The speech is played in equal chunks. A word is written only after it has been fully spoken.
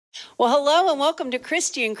Well, hello and welcome to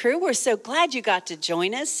Christy and Crew. We're so glad you got to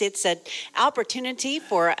join us. It's an opportunity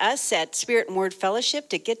for us at Spirit and Word Fellowship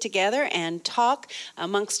to get together and talk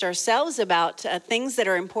amongst ourselves about things that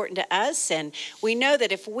are important to us. And we know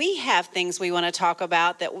that if we have things we want to talk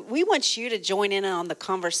about, that we want you to join in on the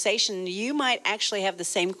conversation. You might actually have the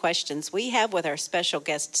same questions we have with our special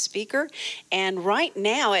guest speaker. And right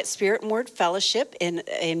now at Spirit and Word Fellowship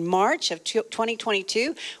in March of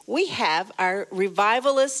 2022, we have our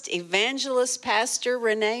revivalist, Evangelist, Pastor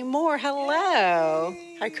Renee Moore. Hello.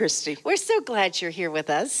 Yay. Hi, Christy. We're so glad you're here with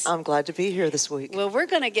us. I'm glad to be here this week. Well, we're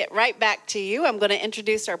going to get right back to you. I'm going to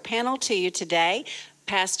introduce our panel to you today.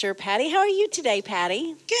 Pastor Patty, how are you today,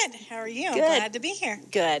 Patty? Good. How are you? Good. I'm glad to be here.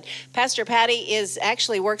 Good. Pastor Patty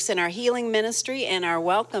actually works in our healing ministry and our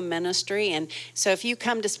welcome ministry. And so if you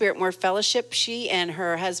come to Spirit and Word Fellowship, she and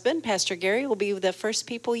her husband, Pastor Gary, will be the first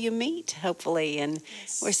people you meet, hopefully. And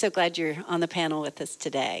Yes. we're so glad you're on the panel with us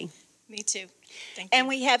today. Me too. Thank you. And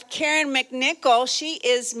we have Karen McNichol. She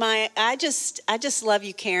is I just love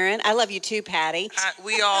you, Karen. I love you too, Patty.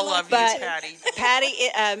 We all love you, But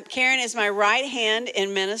Patty. Karen is my right hand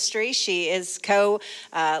in ministry. She is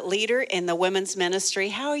co-leader in the women's ministry.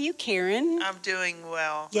 How are you, Karen? I'm doing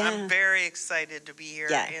well. Yeah. I'm very excited to be here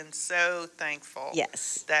and so thankful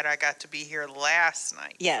that I got to be here last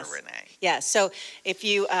night for Renee. Yeah, so if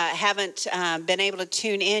you haven't been able to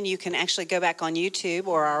tune in, you can actually go back on YouTube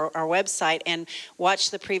or our website and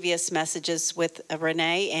watch the previous messages with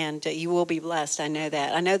Renee, and you will be blessed. I know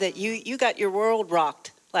that. I know that you got your world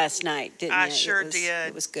rocked last night, didn't you? I sure did.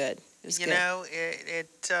 It was good. It was good. You know,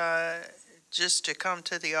 it just to come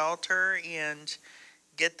to the altar and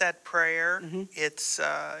get that prayer, it's,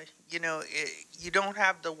 you don't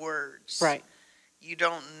have the words. Right. You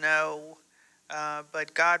don't know,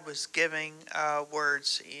 but God was giving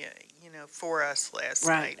words, for us last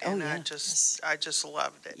night. And I just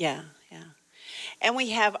loved it. Yeah. And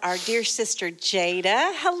we have our dear sister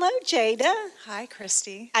Jada. Hello, Jada. Hi,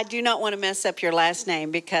 Christy. I do not want to mess up your last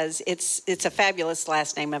name because it's a fabulous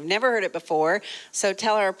last name. I've never heard it before. So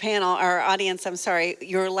tell our audience,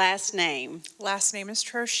 your last name. Last name is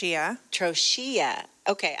Troshia. Troshia.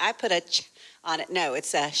 Okay, I put a ch on it. No,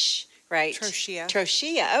 it's a sh, right? Troshia.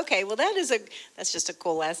 Troshia. Okay, well that's just a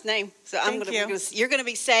cool last name. So you're going to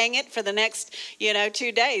be saying it for the next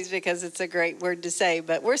 2 days because it's a great word to say.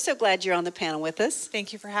 But we're so glad you're on the panel with us.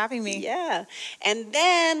 Thank you for having me. Yeah. And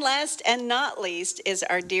then last and not least is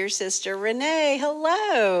our dear sister Renee.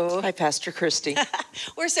 Hello. Hi, Pastor Christy.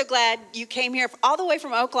 We're so glad you came here all the way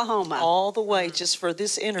from Oklahoma. All the way just for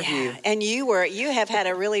this interview. Yeah. And you have had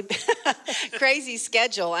a really crazy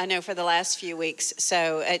schedule, I know, for the last few weeks.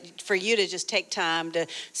 So for you to just take time to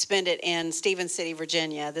spend it in Stevens City,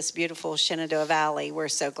 Virginia, this beautiful Shenandoah Valley, we're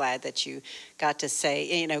so glad that you got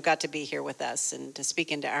to be here with us and to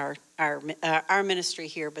speak into our ministry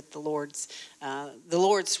here, but the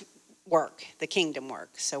Lord's work, the kingdom work.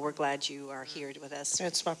 So we're glad you are here with us.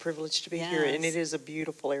 It's my privilege to be here, and it is a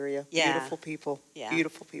beautiful area. Yeah. Beautiful people. Yeah.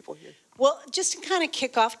 Beautiful people here. Well, just to kind of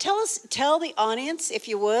kick off, tell the audience, if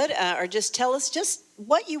you would, or just tell us just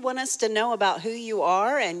what you want us to know about who you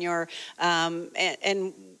are and your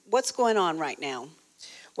and what's going on right now.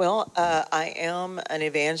 Well, I am an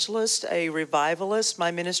evangelist, a revivalist.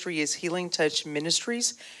 My ministry is Healing Touch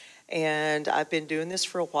Ministries, and I've been doing this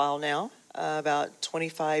for a while now, about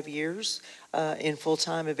 25 years in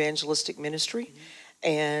full-time evangelistic ministry.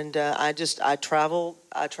 And I travel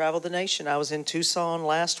the nation. I was in Tucson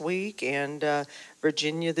last week and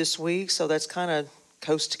Virginia this week, so that's kind of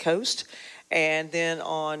coast to coast. And then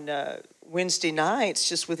on Wednesday nights,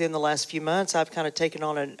 just within the last few months, I've kind of taken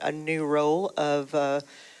on a new role of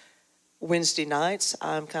Wednesday nights.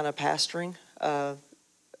 I'm kind of pastoring,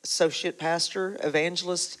 associate pastor,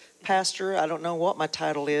 evangelist pastor. I don't know what my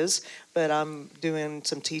title is, but I'm doing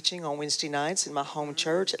some teaching on Wednesday nights in my home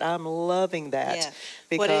church, and I'm loving that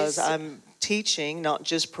because I'm teaching, not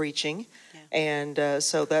just preaching. Yeah. And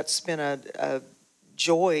so that's been a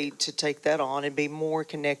joy to take that on and be more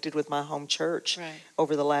connected with my home church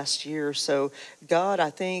over the last year. So God,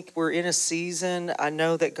 I think we're in a season, I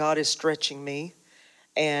know that God is stretching me,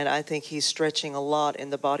 and I think he's stretching a lot in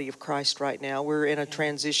the body of Christ right now. We're in a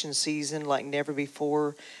transition season like never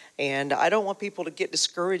before. And I don't want people to get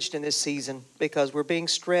discouraged in this season because we're being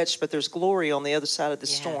stretched, but there's glory on the other side of the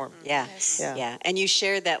storm. Yeah. And you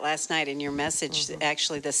shared that last night in your message,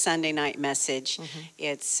 actually the Sunday night message.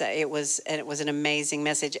 It was an amazing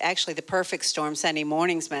message. Actually, the perfect storm Sunday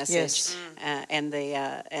morning's message, and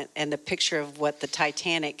the picture of what the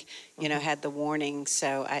Titanic, had the warning.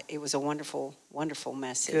 So it was a wonderful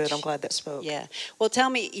message. Good. I'm glad that spoke. Yeah. Well, tell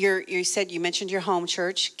me, you mentioned your home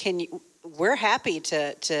church. we're happy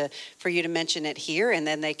for you to mention it here, and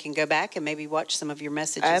then they can go back and maybe watch some of your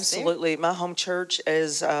messages. Absolutely. My home church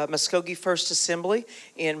is Muskogee First Assembly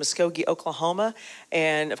in Muskogee, Oklahoma.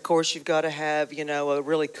 And, of course, you've got to have, a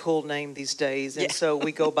really cool name these days. And so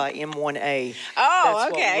we go by M1A. Oh,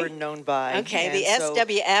 That's okay. what we're known by. Okay, and the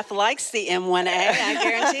SWF likes the M1A, I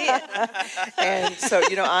guarantee it. And so,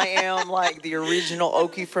 I am like the original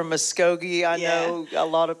Okie from Muskogee. I know a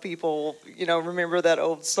lot of people, remember that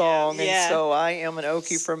old song. Yeah. And so I am an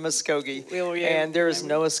Okie from Muskogee. And there is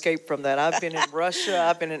no escape from that. I've been in Russia,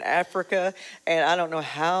 I've been in Africa, and I don't know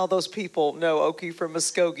how those people know Okie from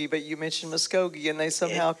Muskogee, but you mentioned Muskogee, and they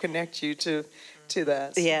somehow connect you to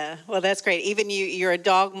that. Yeah, well, that's great. Even you're a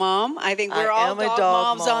dog mom. I think we're all dog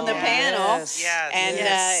moms on the panel.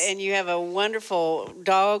 Yes. And you have a wonderful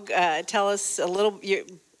dog. Tell us a little.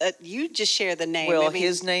 You just share the name. Well,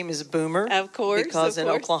 his name is Boomer. Of course. Because in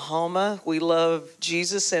Oklahoma, we love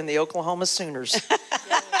Jesus and the Oklahoma Sooners.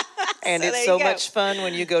 And it's so much fun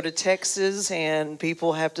when you go to Texas and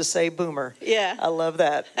people have to say Boomer. Yeah. I love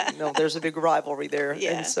that. There's a big rivalry there.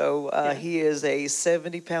 Yeah. And so he is a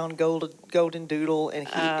 70-pound golden doodle, and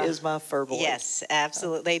he is my fur boy. Yes,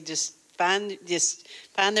 absolutely. They just find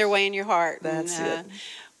their way in your heart. That's it.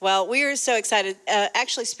 Well, we are so excited.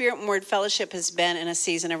 Actually, Spirit and Word Fellowship has been in a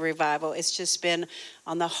season of revival. It's just been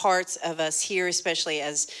on the hearts of us here, especially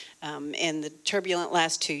as in the turbulent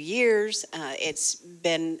last 2 years. It's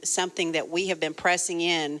been something that we have been pressing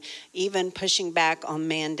in, even pushing back on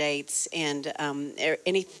mandates and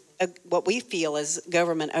what we feel is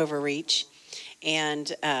government overreach.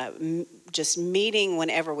 And just meeting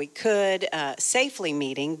whenever we could, safely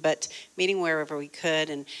meeting, but meeting wherever we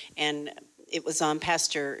could. And it was on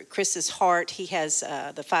Pastor Chris's heart. He has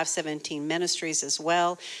the 517 Ministries as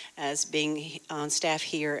well as being on staff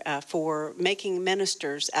here for making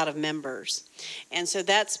ministers out of members. And so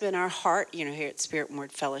that's been our heart, here at Spirit and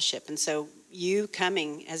Word Fellowship. And so you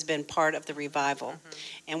coming has been part of the revival. Mm-hmm.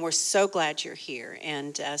 And we're so glad you're here.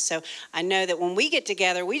 And so I know that when we get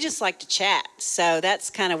together, we just like to chat. So that's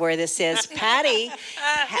kind of where this is. Patty,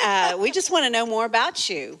 we just want to know more about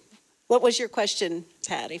you. What was your question,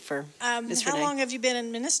 Patty, for Ms. Renee? How long have you been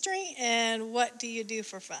in ministry, and what do you do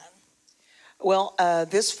for fun? Well,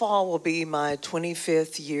 this fall will be my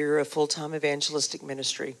 25th year of full-time evangelistic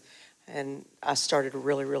ministry, and I started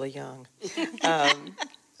really, really young. I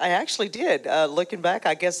actually did. Looking back,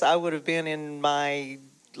 I guess I would have been in my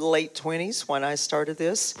late 20s when I started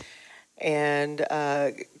this, and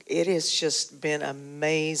it has just been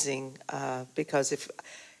amazing because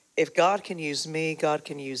if God can use me, God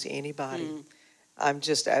can use anybody. I'm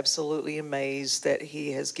just absolutely amazed that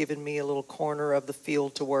he has given me a little corner of the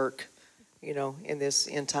field to work, in this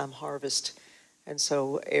end-time harvest. And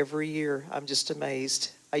so every year I'm just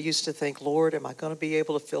amazed. I used to think, Lord, am I going to be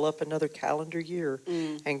able to fill up another calendar year?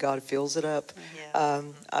 And God fills it up. Yeah.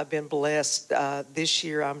 I've been blessed. This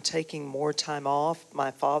year I'm taking more time off.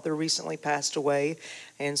 My father recently passed away,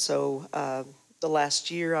 and so the last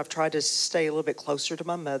year I've tried to stay a little bit closer to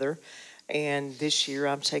my mother, and this year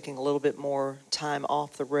I'm taking a little bit more time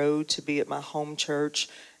off the road to be at my home church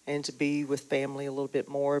and to be with family a little bit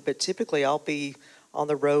more. But typically I'll be on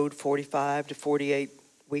the road 45 to 48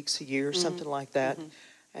 weeks a year, something like that.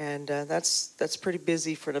 And that's pretty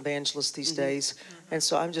busy for an evangelist these days. And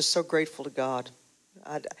so I'm just so grateful to God.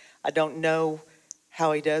 I don't know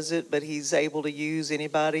how he does it, but he's able to use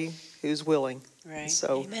anybody who's willing. Right.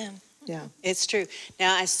 So, Amen. Yeah. It's true.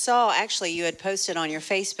 Now, I saw actually you had posted on your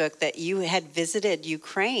Facebook that you had visited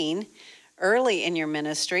Ukraine early in your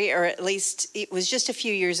ministry, or at least it was just a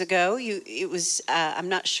few years ago. I'm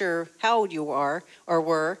not sure how old you are or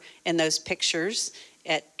were in those pictures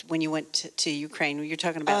when you went to Ukraine. You're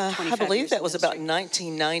talking about 25 I believe years that was about ministry.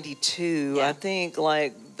 1992. Yeah. I think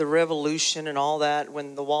like the revolution and all that,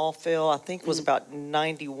 when the wall fell, I think it was about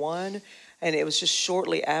 91. And it was just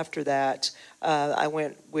shortly after that, I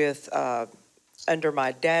went with, under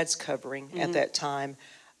my dad's covering at that time,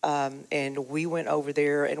 and we went over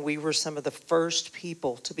there, and we were some of the first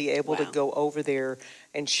people to be able to go over there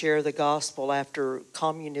and share the gospel after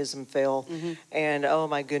communism fell. And oh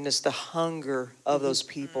my goodness, the hunger of those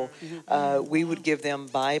people. We would give them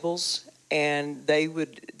Bibles, and they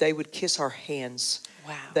would kiss our hands.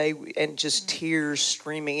 Wow. And just tears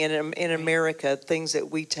streaming. In America, things that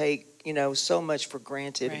we take so much for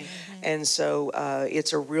granted. Right. And so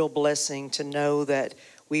it's a real blessing to know that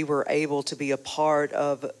we were able to be a part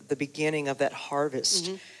of the beginning of that harvest.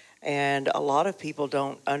 And a lot of people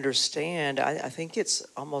don't understand. I think it's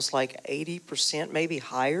almost like 80%, maybe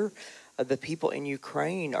higher, of the people in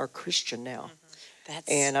Ukraine are Christian now.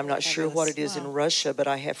 And I'm not sure what it is in Russia, but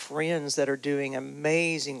I have friends that are doing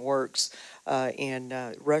amazing works in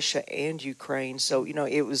Russia and Ukraine. So,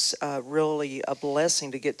 it was really a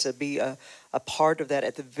blessing to get to be a part of that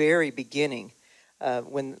at the very beginning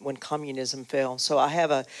when communism fell. So I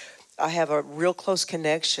have a real close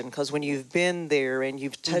connection, because when you've been there and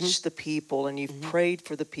you've touched the people and you've prayed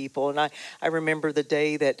for the people. And I remember the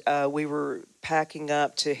day that we were packing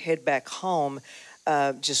up to head back home,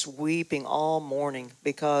 just weeping all morning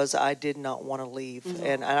because I did not want to leave.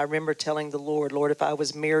 And I remember telling the Lord, if I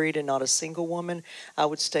was married and not a single woman, I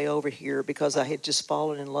would stay over here, because I had just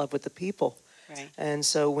fallen in love with the people. Right. And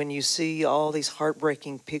so when you see all these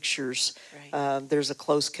heartbreaking pictures, there's a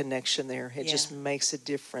close connection there. It just makes a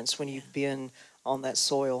difference when you've been on that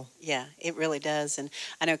soil. Yeah, it really does. And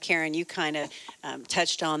I know, Karen, you kind of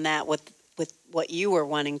touched on that with what you were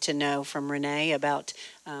wanting to know from Renee about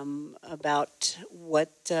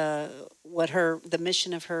what the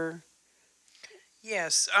mission of her.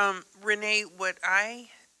 Yes, Renee, what I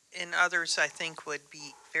and others I think would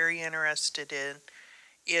be very interested in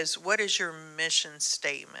is, what is your mission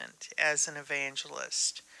statement as an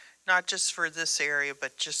evangelist? Not just for this area,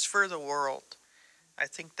 but just for the world. I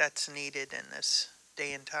think that's needed in this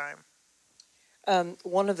day and time.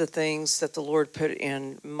 One of the things that the Lord put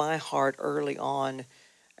in my heart early on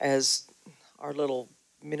as our little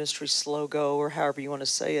ministry slogan, or however you want to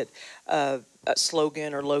say it,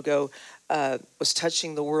 slogan or logo, was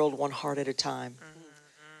touching the world one heart at a time.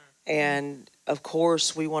 And of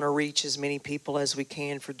course, we want to reach as many people as we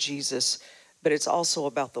can for Jesus, but it's also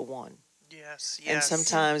about the one. Yes. And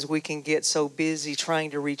sometimes we can get so busy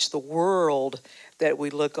trying to reach the world that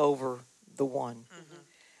we look over the one.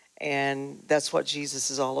 And that's what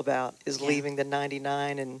Jesus is all about, is leaving the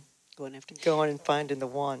 99 and going and finding the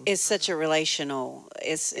one. It's such a relational.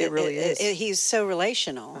 It really is. He's so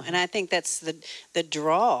relational, and I think that's the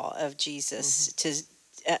draw of Jesus.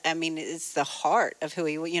 It's the heart of who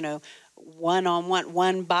he, one on one,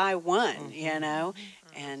 one by one,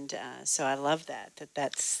 and so I love that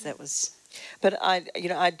was. But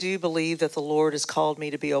I do believe that the Lord has called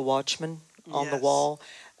me to be a watchman on the wall.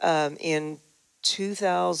 In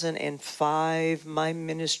 2005, my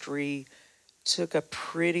ministry took a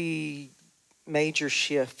pretty major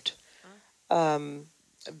shift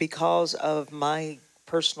because of my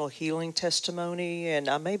personal healing testimony, and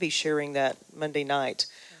I may be sharing that Monday night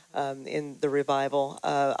in the revival.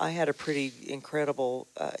 I had a pretty incredible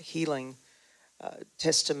healing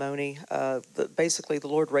testimony. Basically, the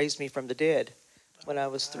Lord raised me from the dead when I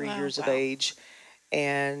was 3 years of age.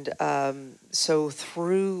 And so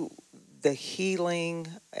through the healing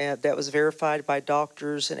that was verified by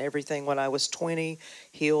doctors and everything, when I was 20,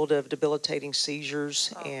 healed of debilitating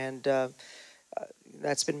seizures. And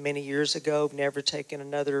that's been many years ago. Never taken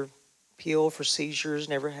another pill for seizures,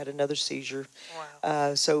 never had another seizure.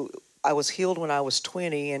 So I was healed when I was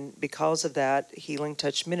 20, and because of that, Healing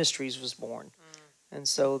Touch Ministries was born. And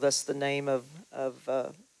so that's the name of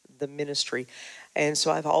the ministry. And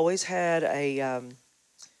so I've always had a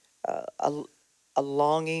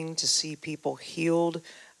longing to see people healed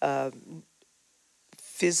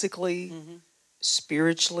physically,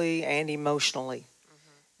 spiritually, and emotionally,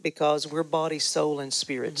 because we're body, soul, and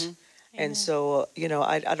spirit. And so,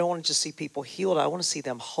 I don't want to just see people healed. I want to see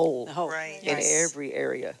them whole in every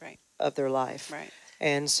area of their life. Right.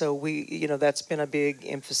 And so that's been a big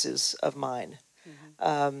emphasis of mine.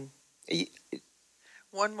 One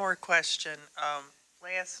more question.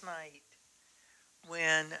 Last night,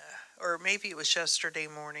 or maybe it was yesterday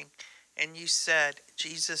morning, and you said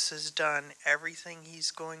Jesus has done everything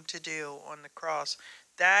he's going to do on the cross.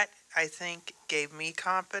 That, I think, gave me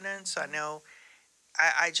confidence. I know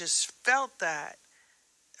I just felt that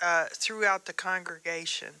throughout the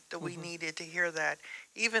congregation, that we needed to hear that.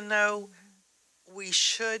 Even though we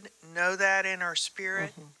should know that in our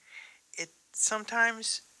spirit,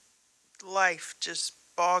 sometimes life just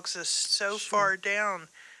bogs us so far down.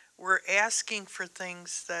 We're asking for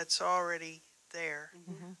things that's already there.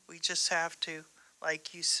 We just have to,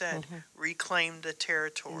 like you said, reclaim the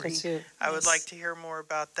territory. I would like to hear more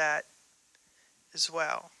about that as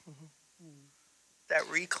well. That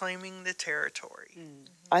reclaiming the territory.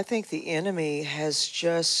 I think the enemy has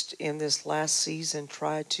just, in this last season,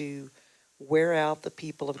 tried to wear out the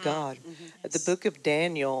people of God. The book of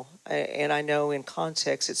Daniel, and I know in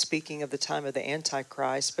context it's speaking of the time of the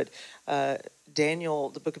Antichrist, but Daniel,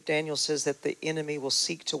 the book of Daniel says that the enemy will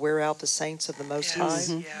seek to wear out the saints of the Most High.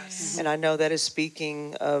 Yes. And I know that is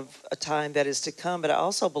speaking of a time that is to come, but I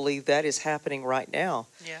also believe that is happening right now.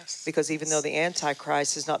 Yes. Because even though the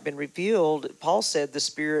Antichrist has not been revealed, Paul said the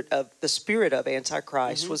spirit of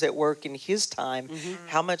Antichrist was at work in his time.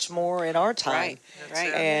 How much more in our time?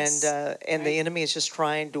 Right. And the enemy is just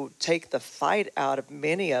trying to take the fight out of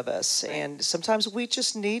many of us. And sometimes we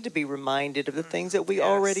just need to be reminded of the things that we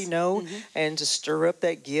already know, and to stir up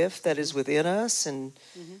that gift that is within us, and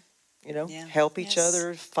help each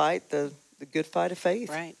other fight the good fight of faith.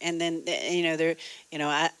 Right. And then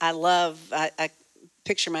I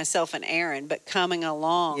picture myself and Aaron, but coming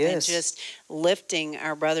along and just lifting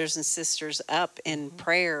our brothers and sisters up in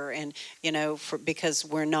prayer, and because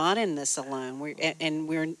we're not in this alone.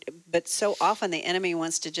 But so often the enemy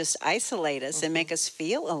wants to just isolate us and make us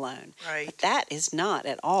feel alone. Right. But that is not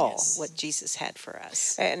at all what Jesus had for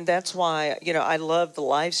us. And that's why I love the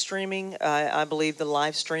live streaming. I believe the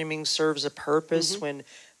live streaming serves a purpose when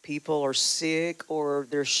people are sick or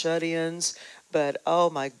they're shut-ins. But oh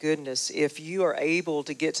my goodness, if you are able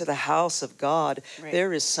to get to the house of God,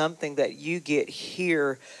 there is something that you get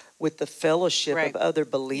here with the fellowship of other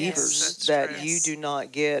believers that you do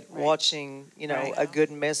not get watching, a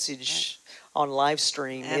good message on live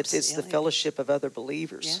stream. It's the fellowship of other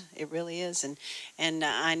believers. Yeah, it really is. And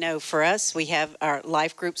I know for us, we have our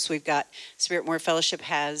life groups. We've got Spirit More Fellowship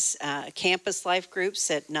has campus life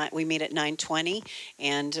groups we meet at 9:20,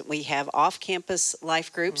 and we have off-campus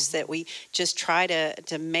life groups that we just try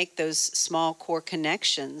to make those small core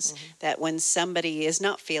connections that when somebody is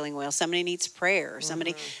not feeling well, somebody needs prayer,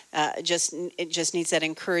 somebody just needs that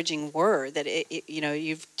encouraging word, that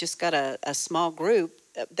you've just got a small group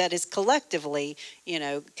that is collectively,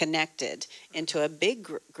 connected into a big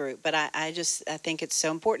group. But I think it's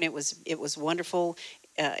so important. It was wonderful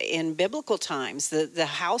in biblical times, the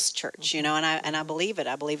house church, and I believe it.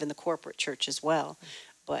 I believe in the corporate church as well.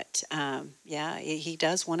 But he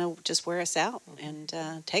does want to just wear us out and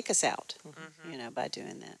take us out, by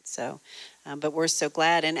doing that. So, but we're so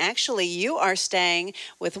glad. And actually, you are staying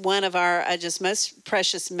with one of our just most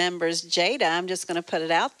precious members, Jada. I'm just going to put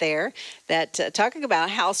it out there that talking about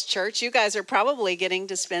house church, you guys are probably getting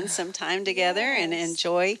to spend some time together and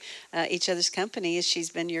enjoy each other's company as she's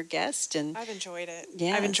been your guest. And I've enjoyed it.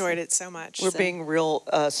 Yes. I've enjoyed it so much. We're being real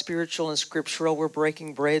spiritual and scriptural. We're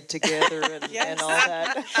breaking bread together and all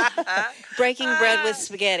that. Breaking bread with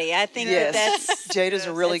spaghetti. I think that's... Jada's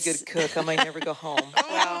a really good cook. I may never go home.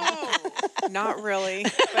 Wow. Not really,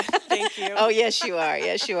 but thank you. Oh, yes, you are.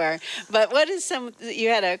 Yes, you are. But what is you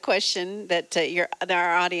had a question that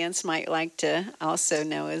our audience might like to also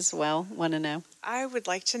know as well, want to know? I would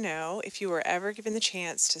like to know, if you were ever given the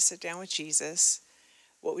chance to sit down with Jesus,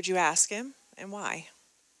 what would you ask him and why?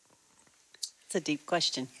 It's a deep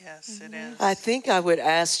question. Yes, it is. I think I would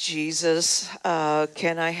ask Jesus,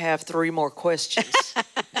 can I have 3 more questions?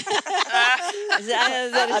 Is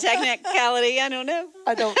that a technicality? I don't know.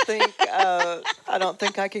 I don't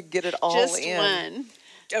think I could get it all Just in. one.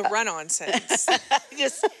 A run-on sentence.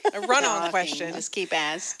 Just a run-on question. Just keep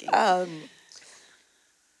asking.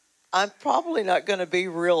 I'm probably not going to be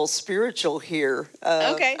real spiritual here.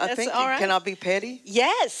 Okay, I that's think, all right. Can I be petty?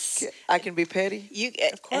 Yes. I can be petty?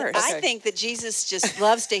 Of course. I think that Jesus just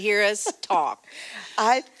loves to hear us talk.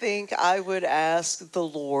 I think I would ask the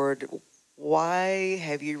Lord, why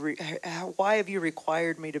have you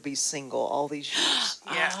required me to be single all these years?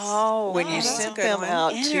 Yes. Oh, When you that's sent a good them one.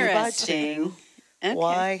 out 2 by 2, Interesting. Okay.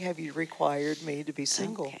 why have you required me to be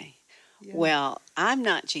single? Okay. Yeah. Well, I'm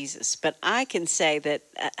not Jesus, but I can say that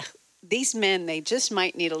these men, they just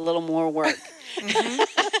might need a little more work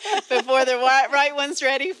before the right one's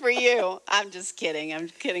ready for you. I'm just kidding. I'm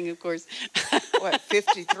kidding, of course. What,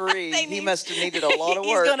 53? He must have needed a lot of work.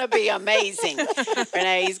 He's going to be amazing,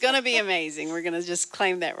 Renee. He's going to be amazing. We're going to just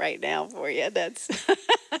claim that right now for you. That's...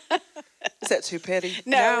 Is that too petty?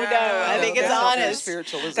 No. I think it's that's not very honest.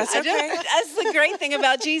 spiritual, is That's it? okay. That's the great thing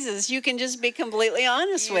about Jesus. You can just be completely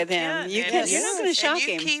honest with him. You're not going to shock and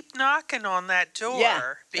you him. keep knocking on that door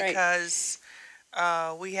Yeah, because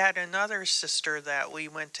we had another sister that we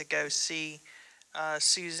went to go see,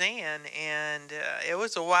 Suzanne, and it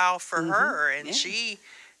was a while for her, and she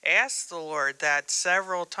asked the Lord that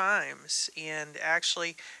several times. And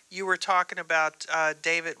actually, you were talking about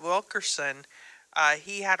David Wilkerson.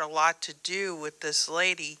 He had a lot to do with this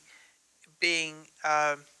lady being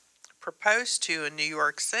proposed to in New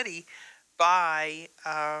York City by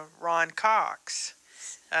Ron Cox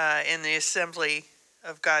in the Assembly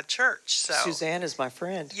of God Church. So Suzanne is my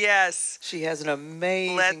friend. yes, She has an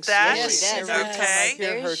amazing let that. story. Yes, Every yes. time I Okay.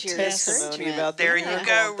 hear her There's your testimony encouragement. about the There you miracle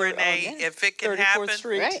go, on thir- Renee. on If it can 34th happen,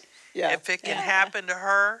 Street. Right. Yeah. if it can happen to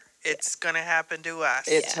her, it's going to happen to us.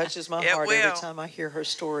 It touches my It heart will. every time I hear her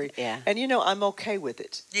story. Yeah. And I'm okay with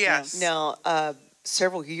it. Yes. Now,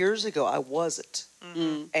 several years ago, I wasn't.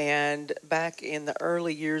 Mm. And back in the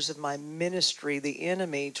early years of my ministry, the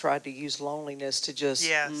enemy tried to use loneliness to just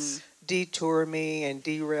Yes. detour me and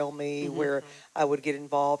derail me, where I would get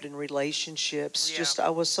involved in relationships. Yeah. Just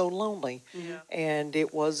I was so lonely. Yeah. And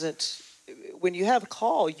it wasn't, when you have a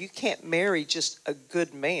call, you can't marry just a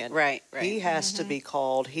good man. Right, He right. has to be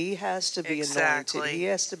called. He has to be Exactly. anointed. He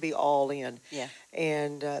has to be all in. Yeah.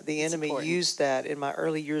 And the It's enemy important. used that in my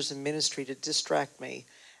early years of ministry to distract me.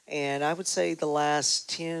 And I would say the last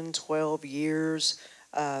 10, 12 years,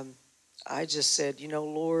 I just said,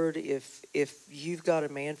 Lord, if you've got a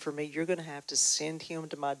man for me, you're going to have to send him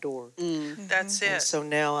to my door. Mm. That's And it. so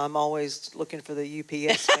now I'm always looking for the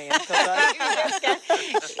UPS man. 'Cause I,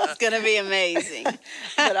 It's going to be amazing.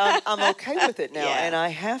 but I'm okay with it now, Yeah, and I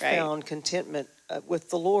have right. found contentment with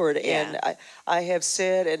the Lord. Yeah. And I have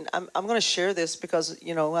said, and I'm going to share this because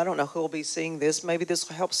I don't know who will be seeing this. Maybe this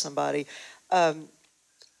will help somebody.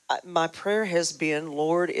 My prayer has been,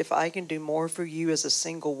 Lord, if I can do more for you as a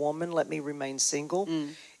single woman, let me remain single.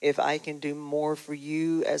 If I can do more for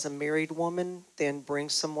you as a married woman, then bring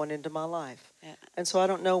someone into my life. Yeah. And so I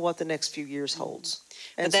don't know what the next few years holds.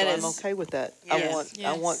 And But that so is- I'm okay with that. Yes.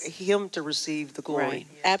 I want him to receive the glory. Right.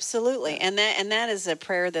 Absolutely. And that is a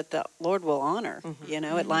prayer that the Lord will honor.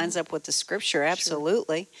 It lines up with the scripture.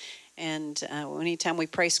 Absolutely. And anytime we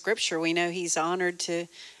pray scripture, we know he's honored to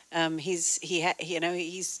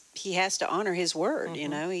he has to honor his word.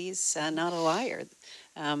 He's not a liar.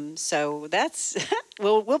 So that's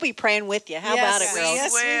we'll be praying with you. How about it, Yes, girls?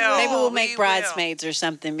 yes, we will. Maybe we'll We make will. bridesmaids or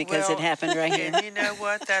something because it Well, happened right here. And you know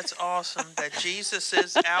what? That's awesome. That Jesus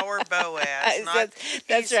is our Boaz.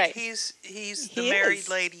 That's he's, right. He's the He married is.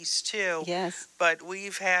 ladies too. Yes. But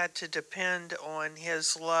we've had to depend on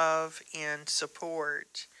his love and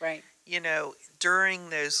support. Right. During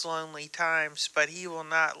those lonely times. But he will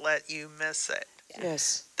not let you miss it.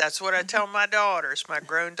 Yes. That's what I tell my daughters, my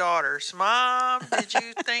grown daughters. Mom, did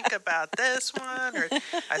you think about this one? Or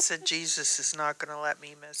I said, Jesus is not going to let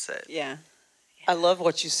me miss it. Yeah. I love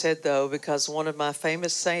what you said, though, because one of my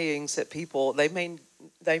famous sayings that people, they may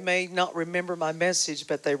not remember my message,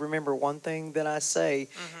 but they remember one thing that I say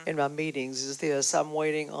in my meetings is this: I'm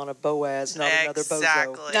waiting on a Boaz, not another bozo.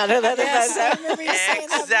 Exactly. Not another Yes, I bozo. remember you saying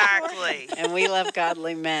that before. Exactly. And we love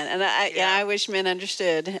godly men. And I wish men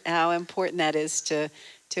understood how important that is to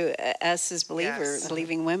us as believers, Yes.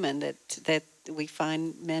 believing women, that we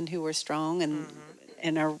find men who are strong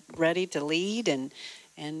and are ready to lead and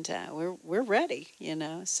we're ready,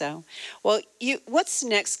 So, well, what's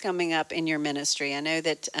next coming up in your ministry? I know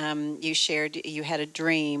that you shared you had a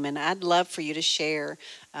dream, and I'd love for you to share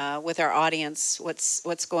with our audience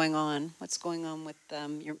what's going on. What's going on with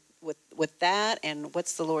with that, and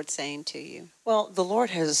what's the Lord saying to you? Well, the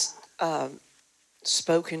Lord has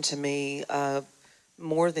spoken to me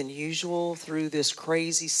more than usual through this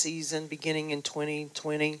crazy season beginning in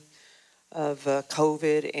 2020 of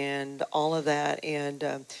COVID and all of that.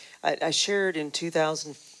 And I shared in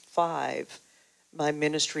 2005, my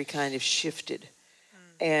ministry kind of shifted.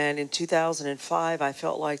 And in 2005, I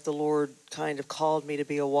felt like the Lord kind of called me to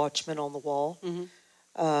be a watchman on the wall,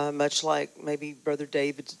 much like maybe Brother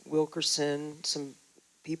David Wilkerson, some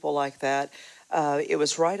people like that. It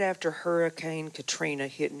was right after Hurricane Katrina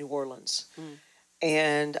hit New Orleans.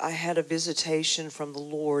 And I had a visitation from the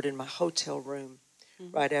Lord in my hotel room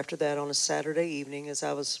right after that on a Saturday evening as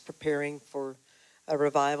I was preparing for a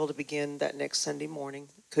revival to begin that next Sunday morning.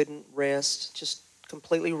 Couldn't rest, just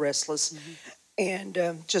completely restless. And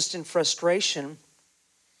just in frustration,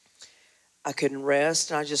 I couldn't rest,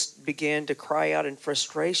 and I just began to cry out in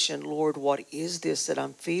frustration, Lord, what is this that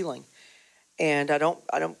I'm feeling? And I don't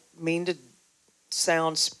mean to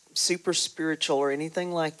sound super spiritual or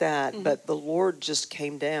anything like that, but the Lord just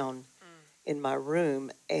came down in my room,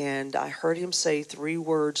 and I heard him say 3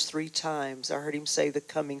 words 3 times. I heard him say, the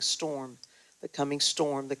coming storm, the coming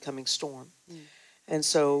storm, the coming storm. And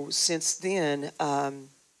so since then, the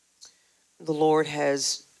Lord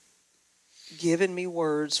has given me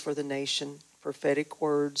words for the nation, prophetic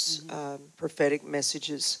words, prophetic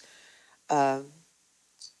messages. And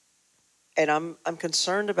I'm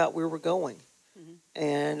concerned about where we're going.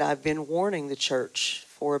 And I've been warning the church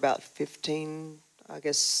for about 17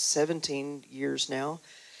 years now.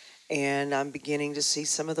 And I'm beginning to see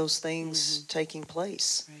some of those things taking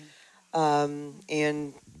place.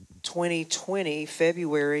 In 2020,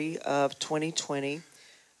 February of 2020,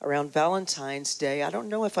 around Valentine's Day. I don't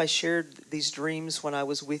know if I shared these dreams when I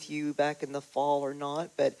was with you back in the fall or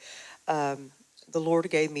not, but the Lord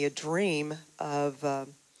gave me a dream of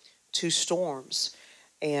two storms.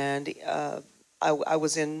 And I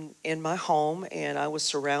was in my home, and I was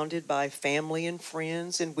surrounded by family and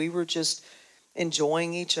friends, and we were just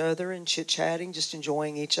enjoying each other and chit-chatting, just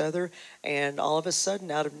enjoying each other. And all of a sudden,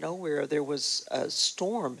 out of nowhere, there was a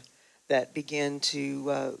storm that began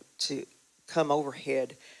to come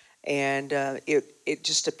overhead. And it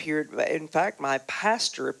just appeared. In fact, my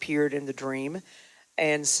pastor appeared in the dream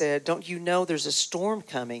and said, "Don't you know there's a storm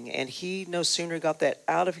coming?" And he no sooner got that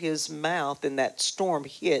out of his mouth than that storm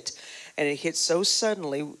hit. And it hit so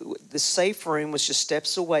suddenly. The safe room was just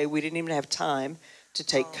steps away. We didn't even have time to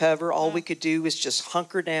take cover. All we could do was just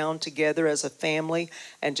hunker down together as a family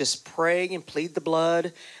and just pray and plead the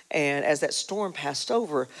blood. And as that storm passed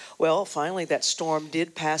over, well, finally that storm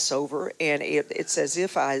did pass over, and it's as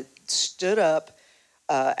if I stood up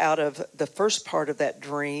out of the first part of that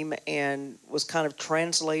dream and was kind of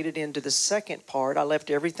translated into the second part. I left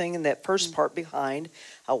everything in that first part behind.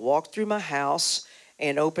 I walked through my house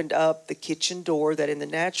and opened up the kitchen door that in the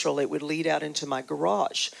natural it would lead out into my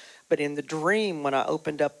garage. But in the dream, when I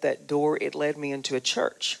opened up that door, it led me into a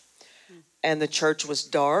church. And the church was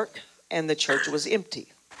dark, and the church was empty.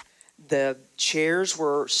 The chairs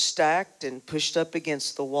were stacked and pushed up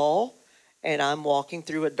against the wall. And I'm walking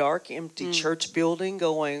through a dark, empty church building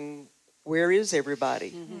going, where is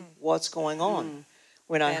everybody? What's going on?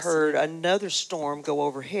 When I heard another storm go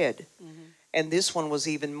overhead. And this one was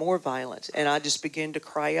even more violent. And I just began to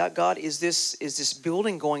cry out, God, is this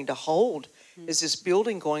building going to hold? Is this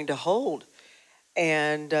building going to hold?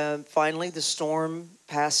 And finally, the storm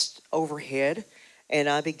passed overhead, and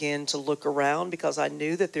I began to look around because I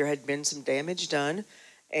knew that there had been some damage done.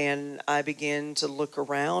 And I began to look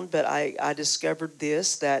around, but I discovered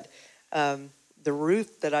that the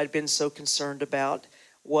roof that I'd been so concerned about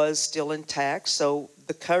was still intact. So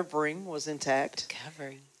the covering was intact.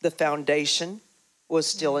 The foundation was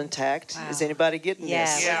still intact. Wow. Is anybody getting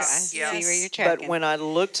this? Yeah, I see where you're tracking. But when I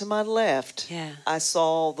looked to my left, I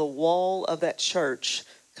saw the wall of that church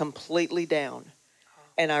completely down.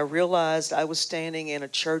 And I realized I was standing in a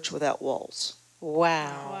church without walls.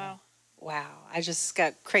 Wow. I just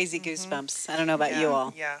got crazy goosebumps. I don't know about you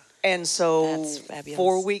all. Yeah. And so That's fabulous.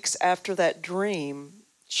 4 weeks after that dream,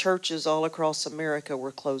 churches all across America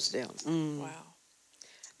were closed down. Wow.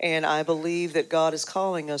 And I believe that God is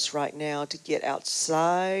calling us right now to get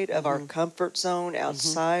outside of our comfort zone,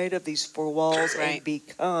 outside of these four walls, and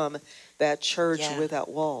become that church without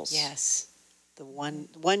walls. Yes. The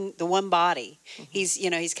one body.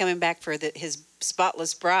 He's coming back for his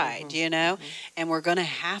spotless bride, and we're going to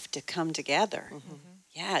have to come together.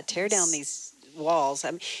 Yeah, tear down these walls.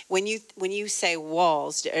 I mean, when you say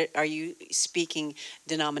walls, are you speaking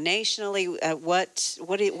denominationally?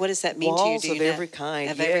 What does that mean walls to you? Walls of every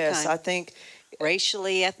kind. Yes, I think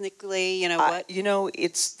racially, ethnically. What?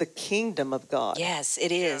 It's the kingdom of God. Yes,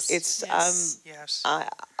 it is. It's Yes.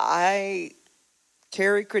 I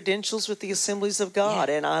carry credentials with the Assemblies of God,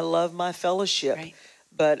 and I love my fellowship. Right.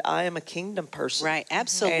 But I am a kingdom person. Right,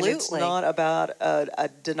 absolutely. And it's not about a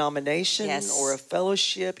denomination or a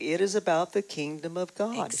fellowship. It is about the kingdom of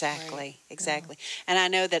God. Exactly. And I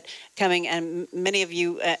know that and many of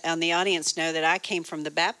you on the audience know that I came from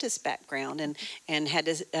the Baptist background and had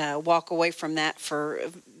to walk away from that for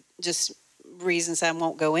just reasons I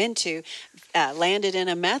won't go into. Landed in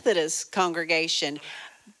a Methodist congregation.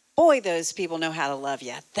 Boy, those people know how to love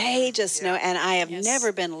you. They just know. And I have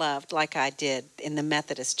never been loved like I did in the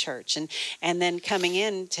Methodist church. And then coming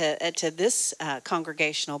into to this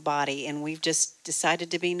congregational body, and we've just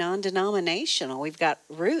decided to be non-denominational. We've got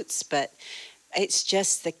roots, but it's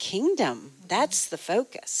just the kingdom. That's the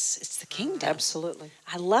focus. It's the kingdom. Absolutely.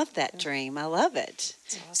 I love that dream. I love it.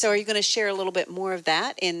 Awesome. So are you going to share a little bit more of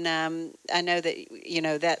that? I know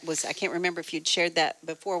that, that was, I can't remember if you'd shared that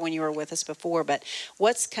before when you were with us before, but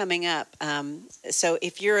what's coming up? So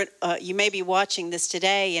if you may be watching this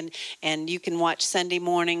today and you can watch Sunday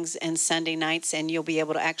mornings and Sunday nights, and you'll be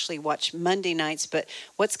able to actually watch Monday nights, but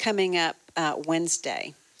what's coming up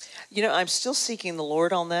Wednesday? I'm still seeking the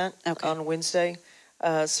Lord on that on Wednesday.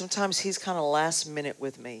 Sometimes he's kind of last minute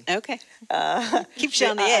with me. Okay. Keeps you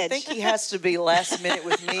on the edge. I think he has to be last minute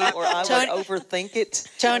with me, or I would overthink it.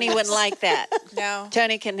 Tony wouldn't like that. No.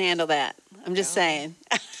 Tony can handle that. I'm just saying.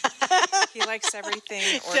 He likes everything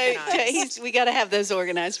organized. We got to have those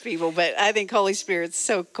organized people, but I think Holy Spirit's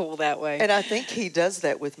so cool that way. And I think he does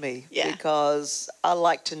that with me because I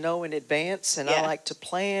like to know in advance and I like to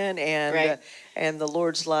plan and the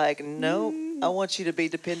Lord's like, no, I want you to be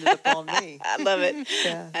dependent upon me. I love it.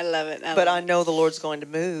 I love it. But I know the Lord's going to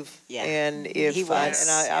move. Yeah. And if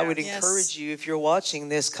I would encourage you, if you're watching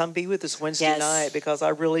this, come be with us Wednesday night because I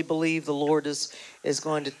really believe the Lord is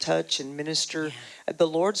going to touch and minister. Yeah. The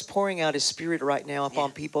Lord's pouring out His Spirit right now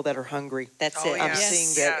upon people that are hungry. That's it. I'm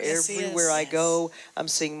seeing that everywhere I go. I'm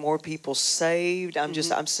seeing more people saved. I'm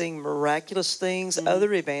seeing miraculous things.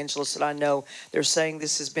 Other evangelists that I know, they're saying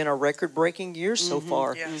this has been a record-breaking year so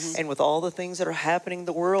far. Yes. And with all the things that are happening in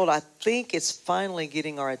the world, I think it's finally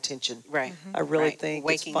getting our attention. Right. I really think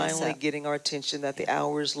it's finally getting our attention that the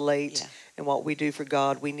hour is late. And what we do for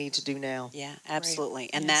God, we need to do now. Yeah, absolutely.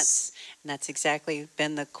 Right. And that's exactly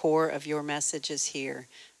been the core of your messages here.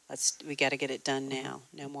 We got to get it done now.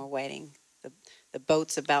 No more waiting. The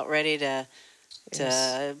boat's about ready to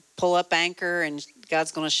pull up anchor, and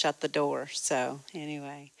God's going to shut the door. So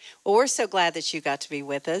anyway, well, we're so glad that you got to be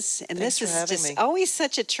with us, and Thanks this for is just me. always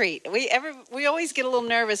such a treat. We always get a little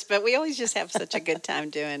nervous, but we always just have such a good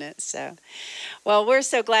time doing it. So, well, we're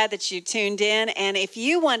so glad that you tuned in, and if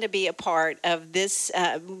you want to be a part of this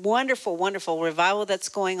wonderful, wonderful revival that's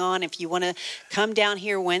going on, if you want to come down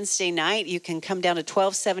here Wednesday night, you can come down to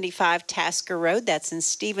 1275 Tasker Road. That's in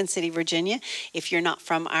Stephen City, Virginia. If you're not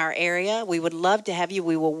from our area, we would love to have you.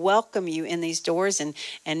 We will welcome you in these doors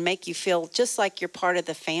and make you feel just like you're part of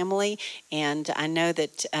the family. And I know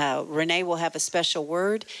that Renee will have a special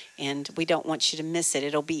word, and we don't want you to miss it.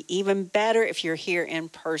 It'll be even better if you're here in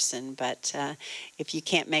person, but if you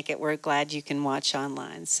can't make it, we're glad you can watch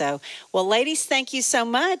online. So, well, ladies, thank you so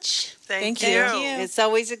much. Thank you. It's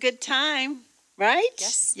always a good time, right?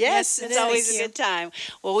 Yes. Yes, Yes, it's always a good time.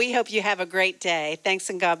 Well, we hope you have a great day. Thanks,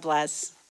 and God bless.